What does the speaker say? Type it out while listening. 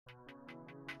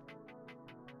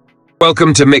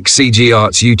Welcome to Mix CG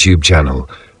Art's YouTube channel.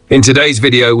 In today's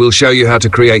video, we'll show you how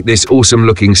to create this awesome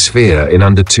looking sphere in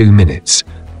under 2 minutes.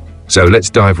 So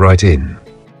let's dive right in.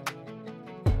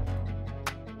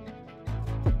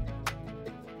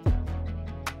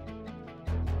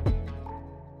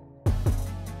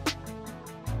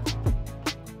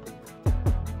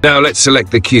 Now let's select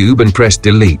the cube and press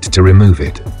Delete to remove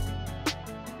it.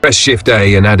 Press Shift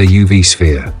A and add a UV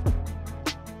sphere.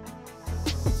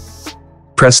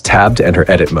 Press Tab to enter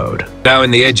edit mode. Now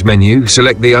in the Edge menu,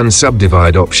 select the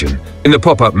Unsubdivide option. In the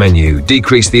pop-up menu,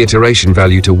 decrease the iteration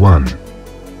value to 1.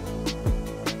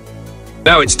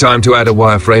 Now it's time to add a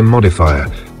wireframe modifier.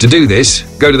 To do this,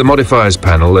 go to the Modifiers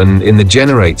panel and in the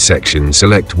Generate section,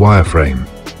 select Wireframe.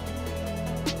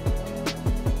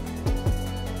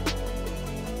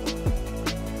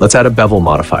 Let's add a bevel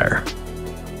modifier.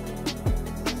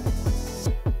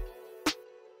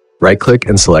 Right-click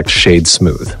and select Shade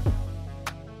Smooth.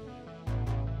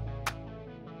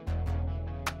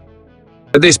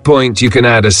 At this point, you can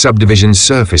add a subdivision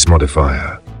surface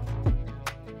modifier.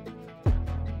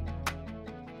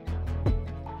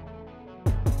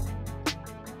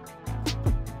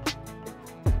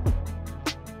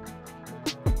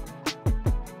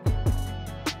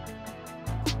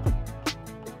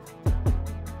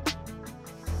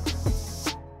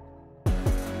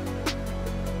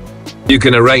 You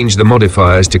can arrange the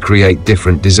modifiers to create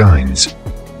different designs.